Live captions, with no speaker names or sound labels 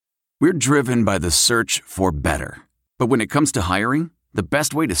We're driven by the search for better. But when it comes to hiring, the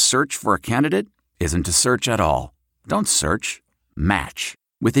best way to search for a candidate isn't to search at all. Don't search. Match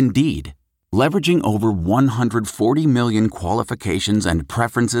with Indeed. Leveraging over 140 million qualifications and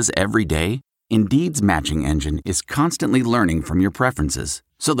preferences every day, Indeed's matching engine is constantly learning from your preferences.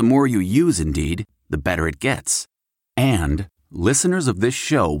 So the more you use Indeed, the better it gets. And listeners of this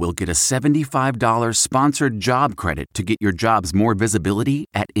show will get a $75 sponsored job credit to get your jobs more visibility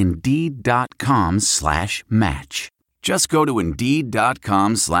at Indeed.com/match. Just go to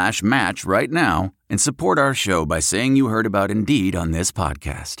Indeed.com/match right now and support our show by saying you heard about Indeed on this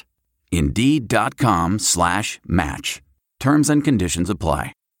podcast. Indeed.com/match. Terms and conditions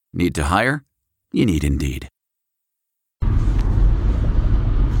apply. Need to hire? You need Indeed.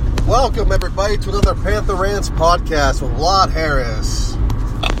 Welcome, everybody, to another Panther Rants podcast with Lott Harris.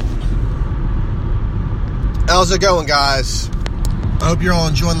 How's it going, guys? I hope you're all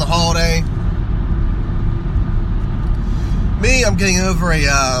enjoying the holiday. Me, I'm getting over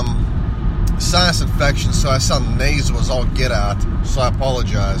a sinus infection, so I sound nasal as all get out, so I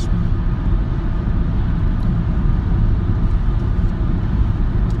apologize.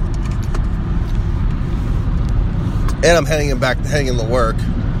 And I'm heading to work.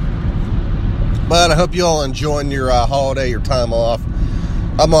 But I hope you all enjoying your holiday, your time off.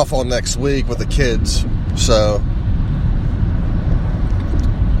 I'm off all next week with the kids, so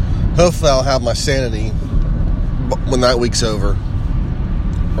hopefully I'll have my sanity when that week's over,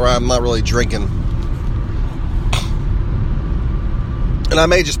 or I'm not really drinking. And I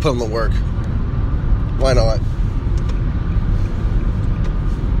may just put them to work. Why not?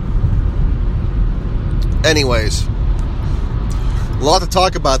 Anyways, a lot to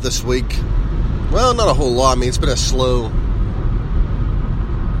talk about this week. Well, not a whole lot. I mean, it's been a slow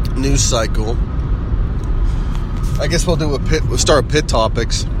news cycle. I guess we'll start with Pitt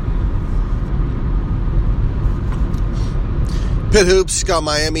topics. Pitt Hoops got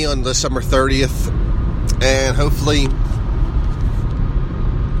Miami on December 30th, and hopefully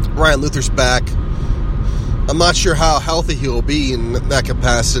Ryan Luther's back. I'm not sure how healthy he'll be in that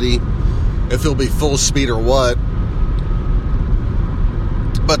capacity, if he'll be full speed or what.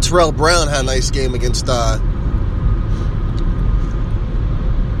 But Terrell Brown had a nice game against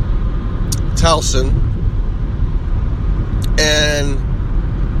Towson. And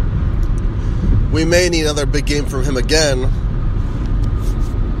we may need another big game from him again.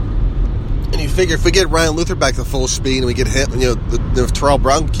 And you figure if we get Ryan Luther back to full speed and we get hit, if Terrell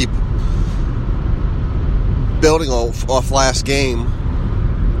Brown can keep building off last game.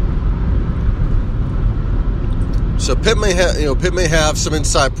 So Pitt may have some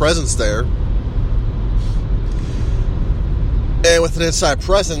inside presence there, and with an inside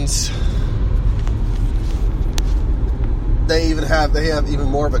presence, they have even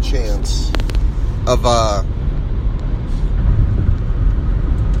more of a chance of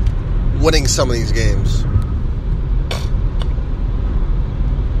winning some of these games,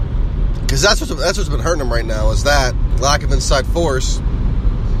 because that's what's been hurting them right now, is that lack of inside force.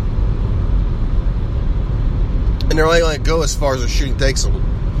 And they're only going to go as far as their shooting takes them.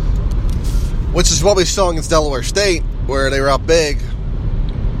 Which is what we saw against Delaware State, where they were out big.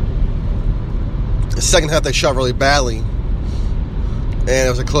 The second half they shot really badly. And it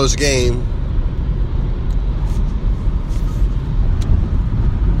was a close game.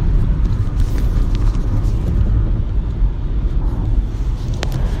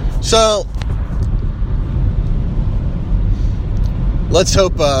 So, let's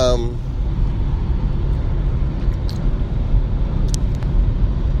hope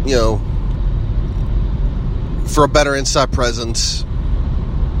for a better inside presence,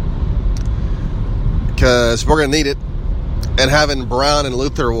 because we're going to need it, and having Brown and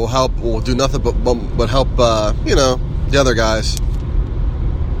Luther will do nothing but help the other guys.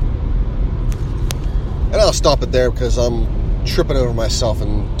 And I'll stop it there because I'm tripping over myself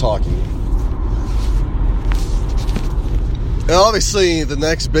and talking. And obviously the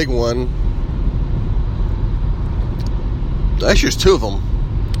next big one, actually there's two of them.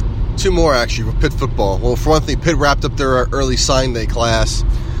 Two more, actually, for Pitt football. Well, for one thing, Pitt wrapped up their early sign day class,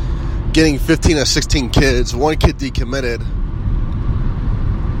 getting 15 of 16 kids. One kid decommitted.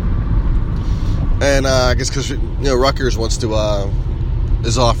 And I guess because, Rutgers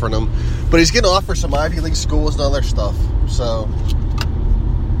is offering him. But he's getting offered some Ivy League schools and other stuff. So,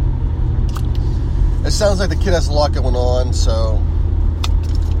 it sounds like the kid has a lot going on. So,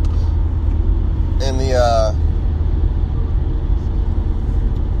 and the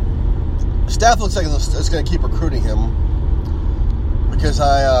staff looks like it's going to keep recruiting him, because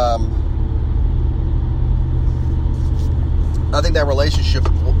I think that relationship,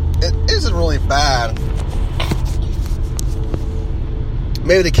 wasn't really bad.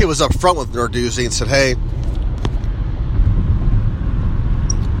 Maybe the kid was up front with Narduzzi and said, hey,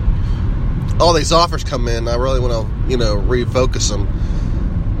 all these offers come in, I really want to, refocus them.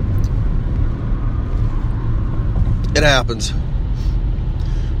 It happens.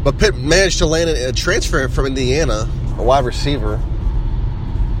 But Pitt managed to land a transfer from Indiana, a wide receiver.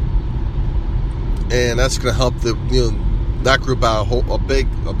 And that's going to help that group out a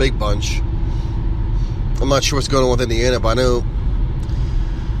big bunch. I'm not sure what's going on with Indiana, but I know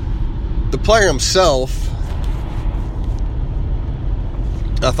the player himself,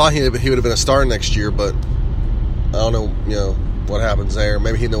 I thought he would have been a star next year, but I don't know, what happens there.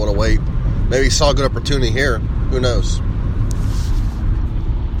 Maybe he didn't want to wait. Maybe he saw a good opportunity here. Who knows?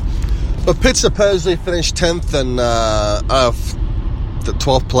 But Pitt supposedly finished 10th and the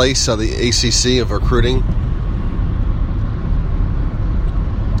 12th place of the ACC of recruiting.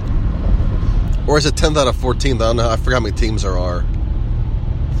 Or is it 10th out of 14th? I don't know. I forgot how many teams there are.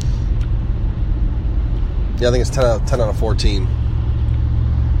 Yeah, I think it's 10 out of 14.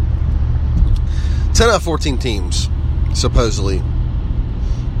 10 out of 14 teams, supposedly.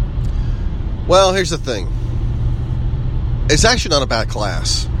 Well, here's the thing. It's actually not a bad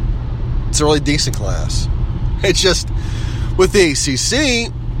class. It's a really decent class. It's just, with the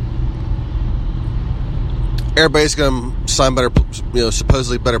ACC, everybody's going to sign better,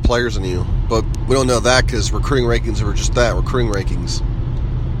 supposedly better players than you. But we don't know that because recruiting rankings are just that, recruiting rankings.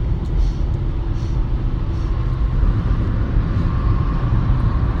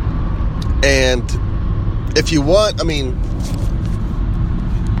 And if you want,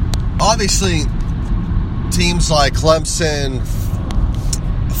 obviously, teams like Clemson,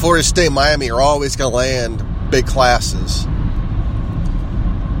 Florida State, Miami are always going to land big classes.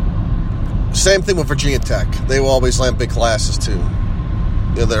 Same thing with Virginia Tech. They will always land big classes too.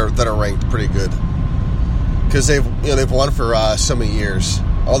 That are ranked pretty good because they've won for so many years.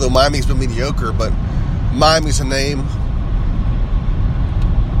 Although Miami's been mediocre, but Miami's a name.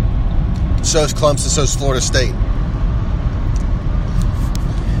 So is Clemson. So is Florida State.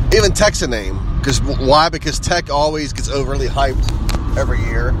 Even Tech's a name. Why? Because Tech always gets overly hyped every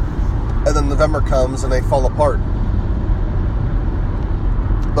year, and then November comes and they fall apart.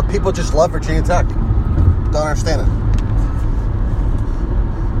 But people just love Virginia Tech. Don't understand it.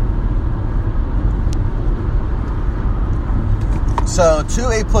 So 2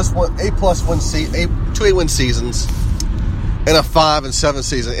 8-win seasons and a 5 and 7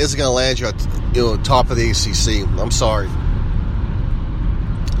 season isn't going to land you at top of the ACC. I'm sorry.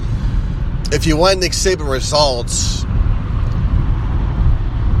 If you want Nick Saban results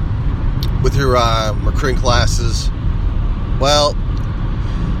with your recruiting classes, well,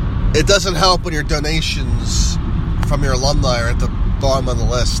 it doesn't help when your donations from your alumni are at the bottom of the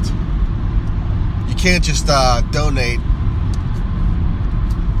list. You can't just donate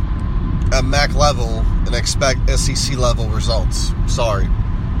at MAC level and expect SEC level results. Sorry.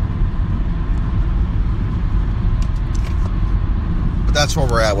 But that's where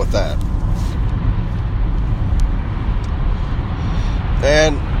we're at with that.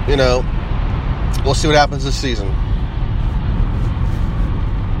 And, we'll see what happens this season.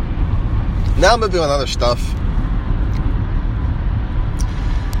 Now moving on to other stuff.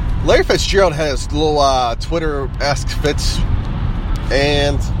 Larry Fitzgerald had his little Twitter Ask Fitz,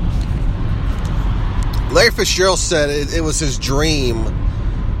 and Larry Fitzgerald said it was his dream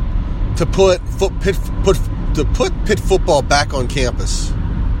to put Pitt football back on campus.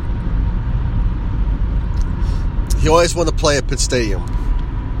 He always wanted to play at Pitt Stadium.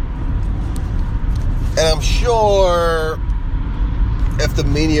 And I'm sure if the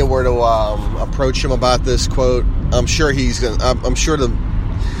media were to approach him about this quote, I'm sure he'll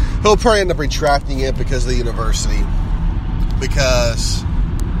probably end up retracting it because of the university. Because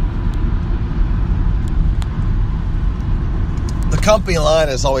the company line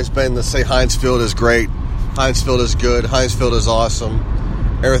has always been to say Heinz Field is great, Heinz Field is good, Heinz Field is awesome,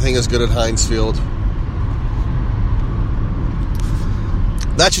 everything is good at Heinz Field.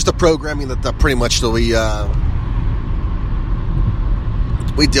 That's just the programming that pretty much that we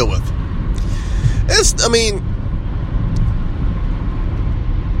deal with.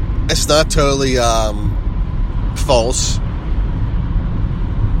 It's not totally false.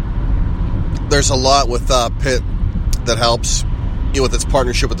 There's a lot with Pitt that helps, with its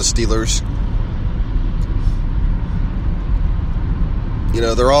partnership with the Steelers.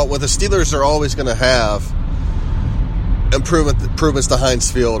 The Steelers are always going to have improvements to Heinz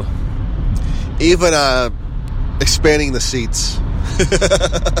Field, even expanding the seats.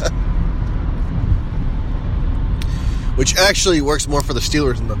 which actually works more for the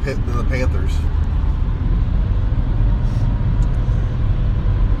Steelers than the Panthers.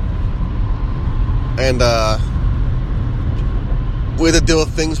 And we had to deal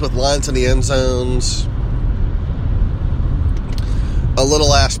with things with lines in the end zones, a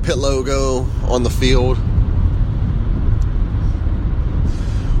little ass pit logo on the field.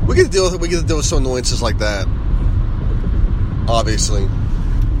 We get to deal with some annoyances like that, obviously.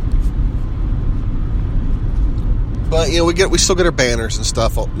 But we still get our banners and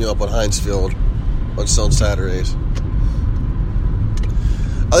stuff, up on Heinz Field on Saturdays.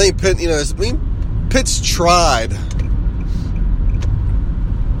 I think Pitt's tried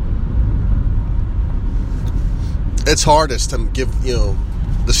its hardest to give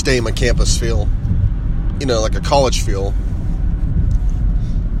the stadium a campus feel, like a college feel.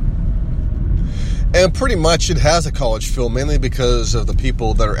 And pretty much it has a college feel, mainly because of the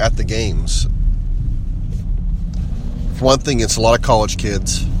people that are at the games. For one thing, it's a lot of college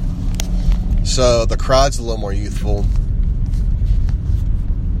kids, so the crowd's a little more youthful.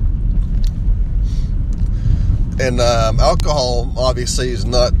 And alcohol, obviously, is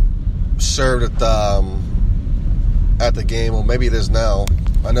not served at the game. Well, maybe it is now.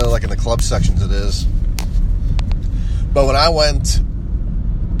 I know, like in the club sections, it is. But when I went,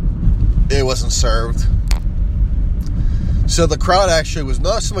 it wasn't served. So the crowd actually was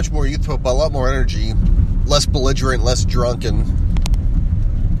not so much more youthful, but a lot more energy, less belligerent, less drunken.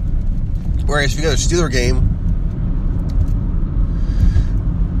 Whereas if you go to a Steeler game,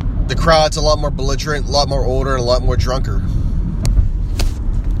 the crowd's a lot more belligerent, a lot more older, and a lot more drunker.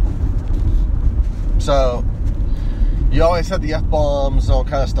 So you always had the F-bombs and all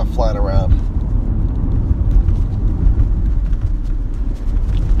kind of stuff flying around.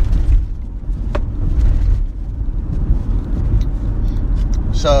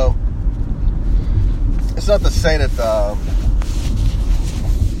 So it's not to say that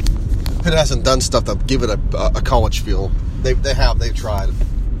Pitt hasn't done stuff to give it a college feel. They've tried.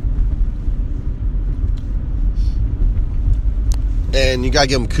 And you gotta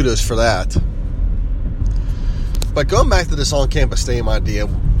give them kudos for that. But going back to this on-campus stadium idea,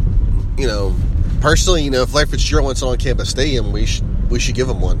 personally, if Larry Fitzgerald wants an on-campus stadium, we should give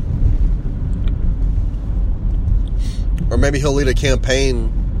him one. Or maybe he'll lead a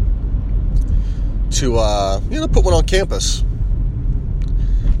campaign to, put one on campus.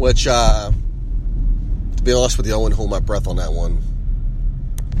 Which, to be honest with you, I wouldn't hold my breath on that one.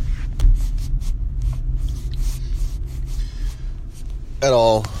 At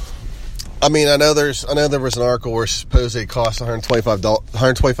all. I mean, I know there was an article where supposedly it cost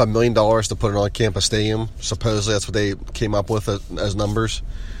 $125 million to put an on-campus stadium. Supposedly that's what they came up with as numbers,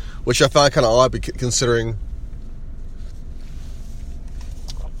 which I find kind of odd considering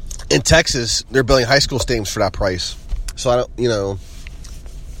in Texas they're building high school stadiums for that price. So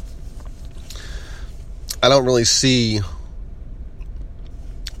I don't really see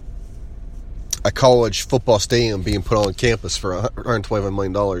a college football stadium being put on campus for $125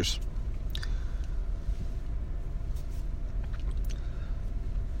 million.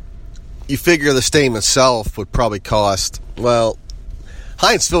 You figure the stadium itself would probably cost,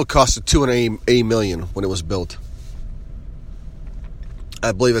 Heinz Field costed $280 million when it was built.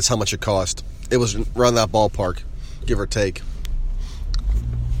 I believe that's how much it cost. It was around that ballpark, give or take.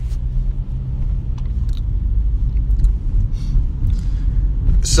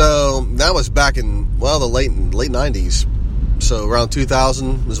 So that was back in the late 90s. So around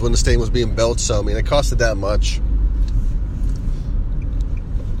 2000 is when the stadium was being built. So I mean, it costed that much.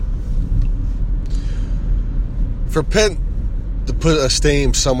 For Pitt to put a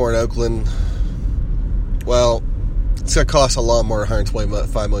stadium somewhere in Oakland, it's going to cost a lot more than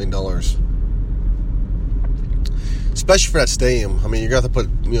 $125 million. Especially for that stadium. I mean, you're going to have to put,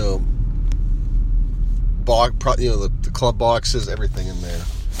 the club boxes, everything in there.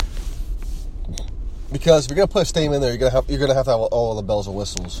 Because if you're going to put a stadium in there, you're going to have all the bells and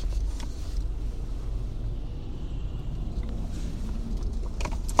whistles.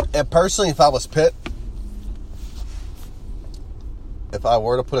 And personally, if I was Pitt, if I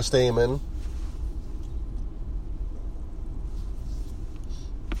were to put a stadium in,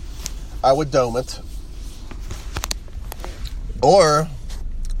 I would dome it. Or,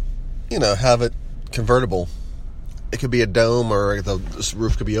 have it convertible. It could be a dome, or the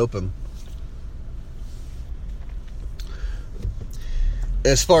roof could be open.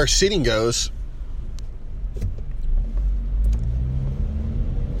 As far as seating goes,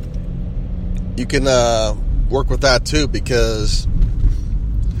 you can work with that too, because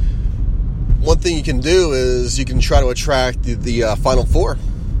one thing you can do is you can try to attract the Final Four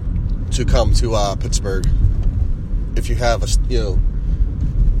to come to Pittsburgh. if you have a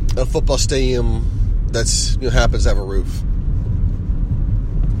football stadium that's happens to have a roof.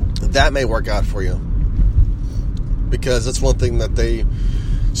 That may work out for you, because that's one thing that they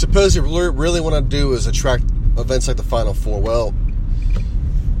supposedly really want to do is attract events like the Final Four. Well,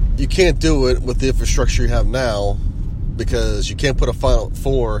 you can't do it with the infrastructure you have now, because you can't put a Final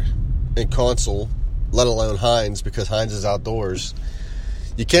Four in Console, let alone Heinz, because Heinz is outdoors.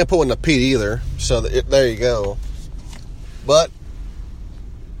 You can't put one in the Pete either, so there you go. But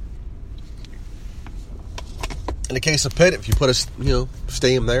in the case of Pitt, if you put a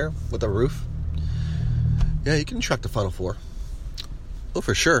stadium there with a roof, yeah, you can attract the Final Four. Oh,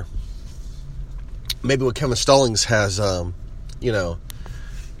 for sure. Maybe when Kevin Stallings has,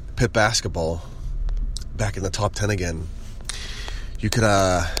 Pitt basketball back in the top 10 again, you could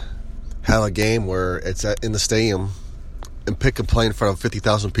have a game where it's in the stadium and Pitt can play in front of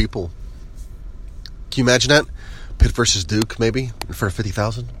 50,000 people. Can you imagine that? Pitt versus Duke, maybe, in front of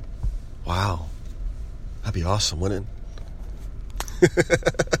 50,000? Wow. That'd be awesome, wouldn't it?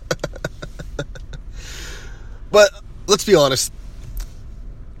 But let's be honest.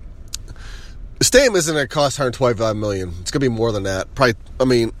 The stadium isn't going to cost $125 million. It's going to be more than that. Probably,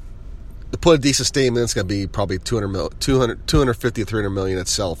 to put a decent stadium in, it's going to be probably $250 to $300 million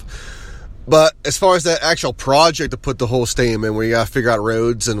itself. But as far as that actual project to put the whole stadium in, where you got to figure out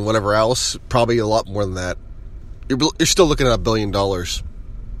roads and whatever else, probably a lot more than that. You're still looking at $1 billion.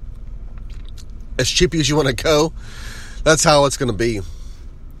 As cheap as you want to go, that's how it's going to be.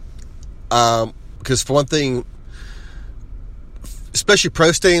 Because for one thing, especially pro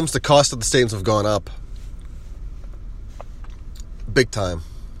stadiums, the cost of the stadiums have gone up big time.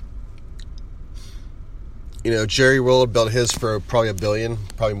 Jerry Roller built his for probably $1 billion,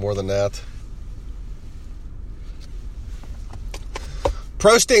 probably more than that.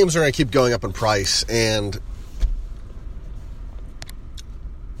 Pro stadiums are going to keep going up in price, and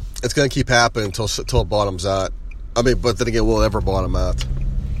it's going to keep happening until it bottoms out. But then again, will it ever bottom out?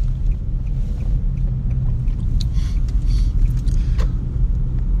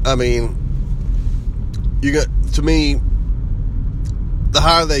 To me, the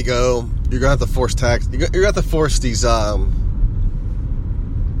higher they go, you're gonna have to force tax. You're gonna have to force these owners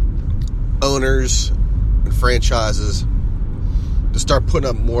and franchises to start putting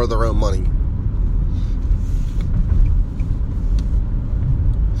up more of their own money.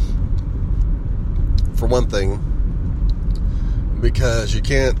 For one thing, because you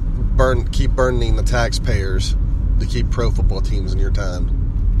can't keep burning the taxpayers to keep pro football teams in your town.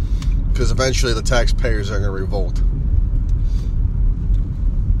 Because eventually the taxpayers are going to revolt.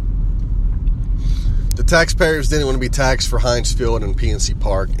 The taxpayers didn't want to be taxed for Heinz Field and PNC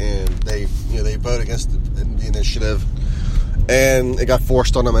Park, and they voted against the initiative, and it got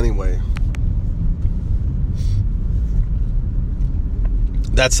forced on them anyway.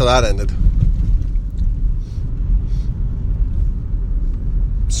 That's how that ended.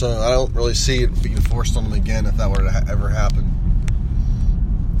 So I don't really see it being forced on them again if that were to ever happen.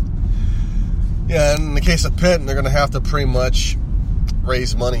 Yeah, in the case of Pitt, they're going to have to pretty much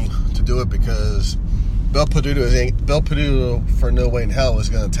raise money to do it, because Bill Perdue for no way in hell is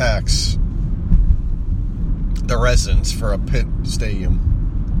going to tax the residents for a Pitt stadium.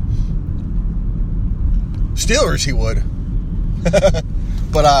 Steelers, he would.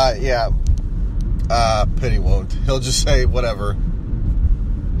 But, Pitt, he won't. He'll just say whatever.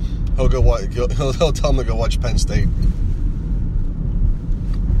 He'll tell them to go watch Penn State.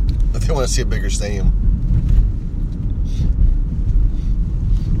 But they want to see a bigger stadium.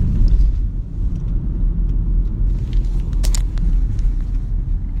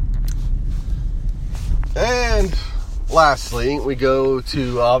 And lastly, we go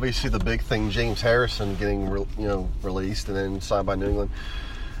to obviously the big thing, James Harrison getting released and then signed by New England.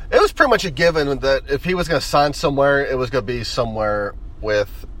 It was pretty much a given that if he was going to sign somewhere, it was going to be somewhere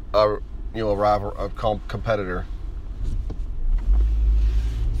with a rival, a competitor.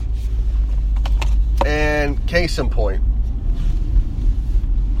 And case in point,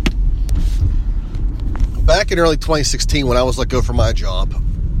 back in early 2016, when I was let go from my job,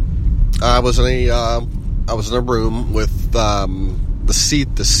 I was in a room with the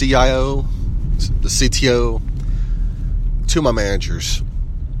CIO, the CTO, two of my managers,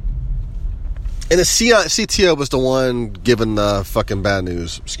 and the CTO was the one giving the fucking bad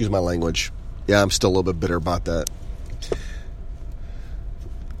news. Excuse my language. Yeah, I'm still a little bit bitter about that.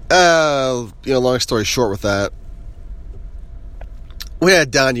 Long story short with that, we had a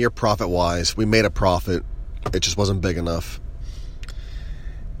down year profit-wise. We made a profit. It just wasn't big enough.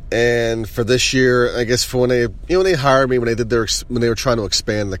 And for this year, I guess for when they hired me, when they were trying to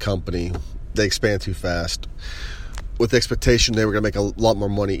expand the company, they expanded too fast. with the expectation they were going to make a lot more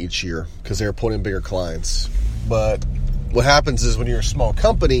money each year because they were putting in bigger clients. But what happens is when you're a small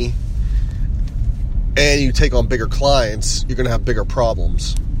company and you take on bigger clients, you're going to have bigger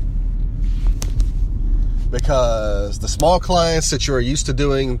problems. Because the small clients that you're used to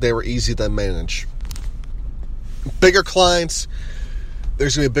doing, they were easy to manage. Bigger clients,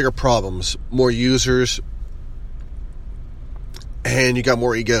 there's going to be bigger problems, more users, and you got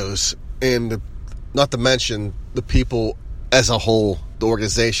more egos. And not to mention, the people as a whole, the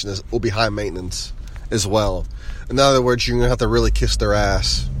organization will be high maintenance as well. In other words, you're going to have to really kiss their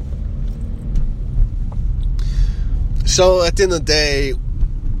ass. So at the end of the day,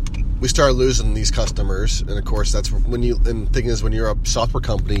 we started losing these customers, and of course that's when you. And the thing is, when you're a software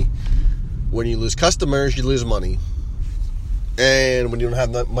company, when you lose customers, you lose money, and when you don't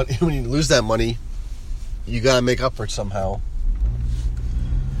have that money, when you lose that money, you gotta make up for it somehow.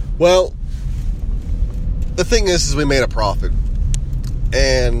 Well, the thing is we made a profit,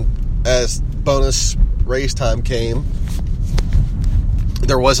 and as bonus raise time came,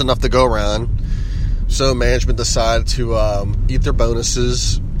 there wasn't enough to go around, so management decided to eat their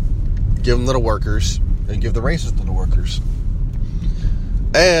bonuses, give them to the workers, and give the raises to the workers.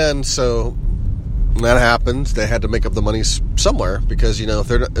 And so when that happened, they had to make up the money somewhere, because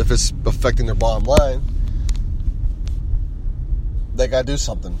if it's affecting their bottom line, they got to do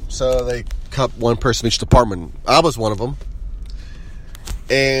something. So they cut one person each department. I was one of them,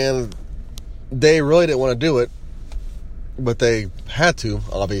 and they really didn't want to do it, but they had to,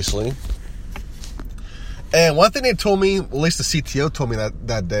 obviously. And one thing they told me, at least the CTO told me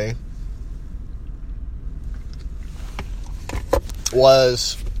that day,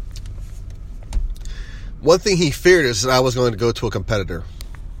 was one thing he feared is that I was going to go to a competitor.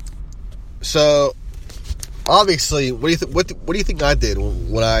 So obviously, what do you think I did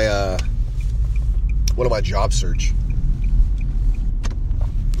when I went on my job search?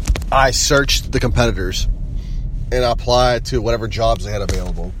 I searched the competitors and applied to whatever jobs they had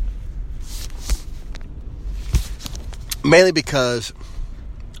available. Mainly because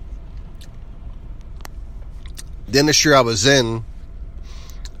the industry I was in,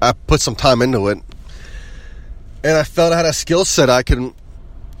 I put some time into it, and I felt I had a skill set I can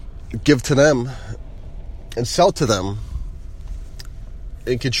give to them and sell to them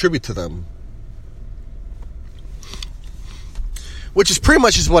and contribute to them. Which is pretty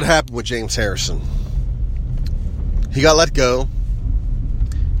much is what happened with James Harrison. He got let go.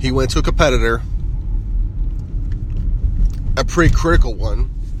 He went to a competitor, a pretty critical one,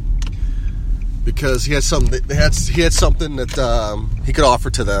 because he had something that he could offer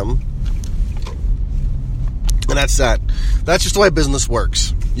to them, and that's that. That's just the way business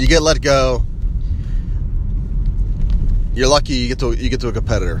works. You get let go. You're lucky you get to a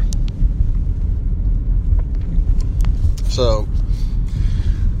competitor. So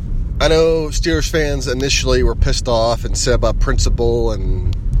I know Steelers fans initially were pissed off and said about principle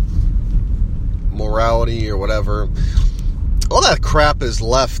and morality or whatever. All that crap is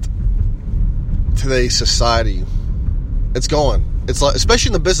left today's society. It's gone. It's like, especially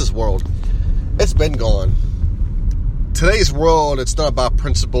in the business world, it's been gone. Today's world, it's not about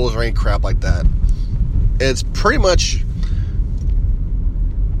principles or any crap like that. It's pretty much,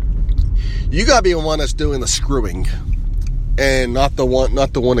 you gotta be the one that's doing the screwing, and not the one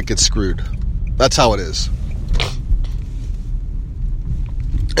that gets screwed. That's how it is.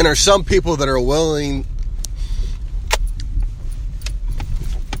 And there's some people that are willing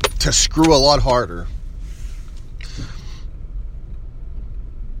to screw a lot harder.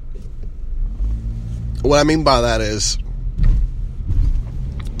 What I mean by that is,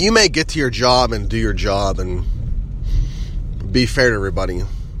 you may get to your job and do your job and be fair to everybody,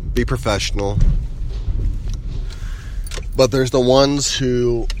 be professional, but there's the ones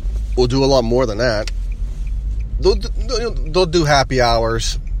who will do a lot more than that. They'll do happy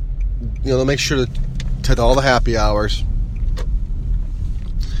hours. They'll make sure to take all the happy hours.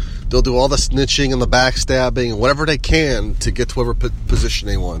 They'll do all the snitching and the backstabbing and whatever they can to get to whatever position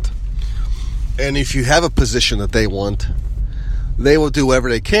they want. And if you have a position that they want, they will do whatever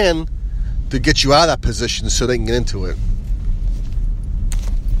they can to get you out of that position so they can get into it.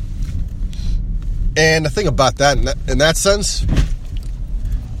 And the thing about that, in that sense,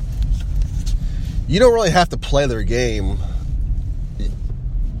 you don't really have to play their game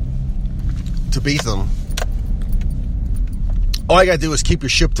to beat them. All you gotta do is keep your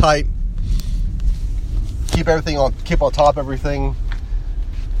ship tight, keep on top of everything,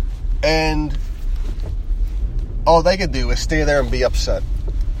 and all they can do is stay there and be upset.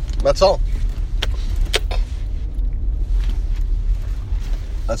 That's all.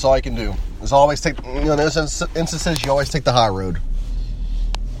 That's all I can do. There's always in those instances, you always take the high road.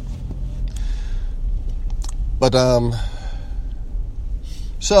 But,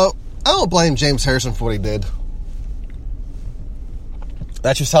 so, I don't blame James Harrison for what he did.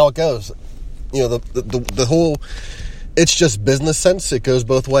 That's just how it goes. The whole, it's just business sense, it goes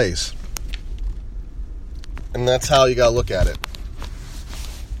both ways. And that's how you gotta look at it.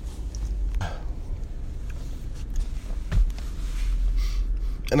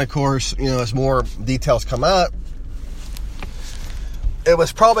 And of course, as more details come out, it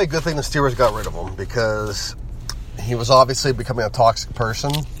was probably a good thing the Steelers got rid of him, because he was obviously becoming a toxic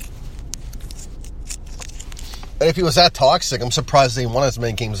person. And if he was that toxic, I'm surprised they won as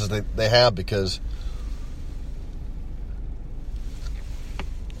many games as they have, because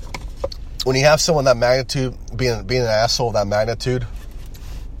when you have someone that magnitude, being an asshole of that magnitude,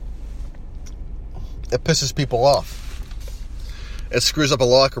 it pisses people off. It screws up a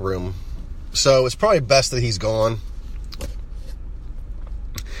locker room. So it's probably best that he's gone.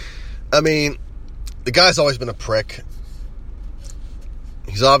 I mean, the guy's always been a prick.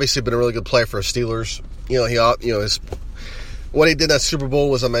 He's obviously been a really good player for the Steelers. What he did in that Super Bowl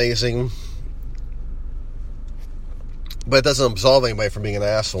was amazing. But it doesn't absolve anybody from being an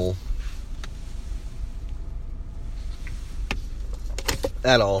asshole.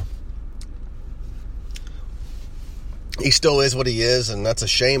 At all. He still is what he is, and that's a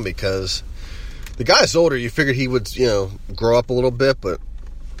shame, because the guy's older. You figured he would, grow up a little bit, but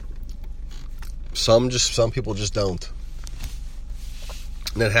some people just don't.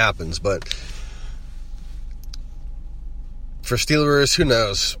 And it happens, but for Steelers, who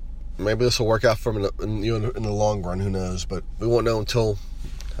knows? Maybe this will work out for him in the long run, who knows? But we won't know until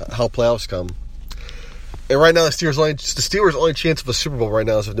how playoffs come. And right now, the Steelers' only chance of a Super Bowl right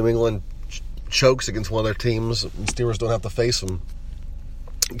now is if New England chokes against one of their teams, and Steelers don't have to face them.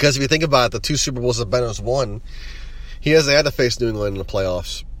 Because if you think about it, the 2 Super Bowls that Ben has won, he hasn't had to face New England in the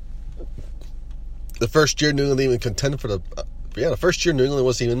playoffs. The first year New England even contended for the first year New England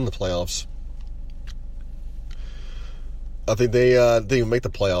wasn't even in the playoffs. I think they didn't even make the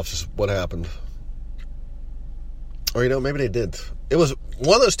playoffs is what happened. Or, maybe they did. It was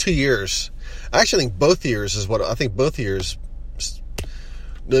one of those 2 years. I actually think both years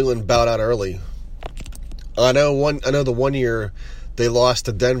New England bowed out early. I know the 1 year they lost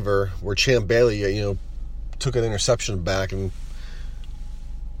to Denver, where Champ Bailey, took an interception back, and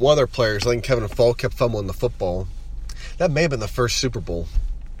one of their players, I think Kevin Falk, kept fumbling the football. That may have been the first Super Bowl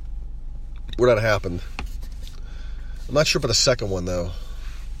where that happened. I'm not sure about the second one, though.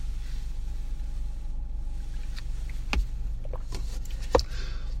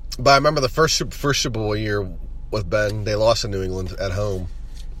 But I remember the first Super Bowl year with Ben, they lost to New England at home.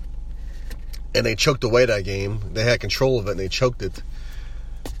 And they choked away that game. They had control of it, and they choked it.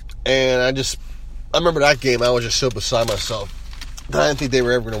 And I remember that game, I was just so beside myself. I didn't think they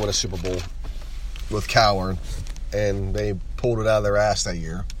were ever going to win a Super Bowl with Coward. And they pulled it out of their ass that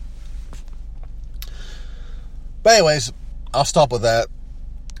year. But anyways, I'll stop with that.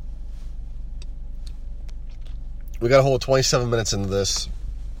 We got a whole 27 minutes into this.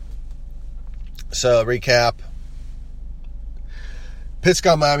 So, recap. Pitts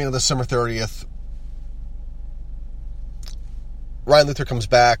got Miami on December 30th. Ryan Luther comes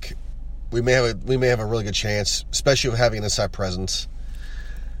back. We may have a really good chance, especially with having an inside presence.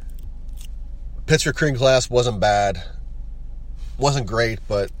 Pitt's recruiting class wasn't bad. Wasn't great,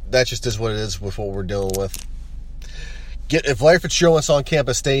 but that just is what it is with what we're dealing with. If Larry Fitzgerald wants on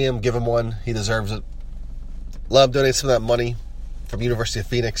Campus Stadium, give him one. He deserves it. Let him donate some of that money from University of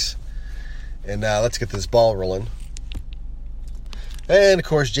Phoenix. And let's get this ball rolling. And, of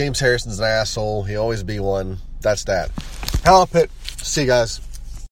course, James Harrison's an asshole. He'll always be one. That's that. Hell, Pitt. See you guys.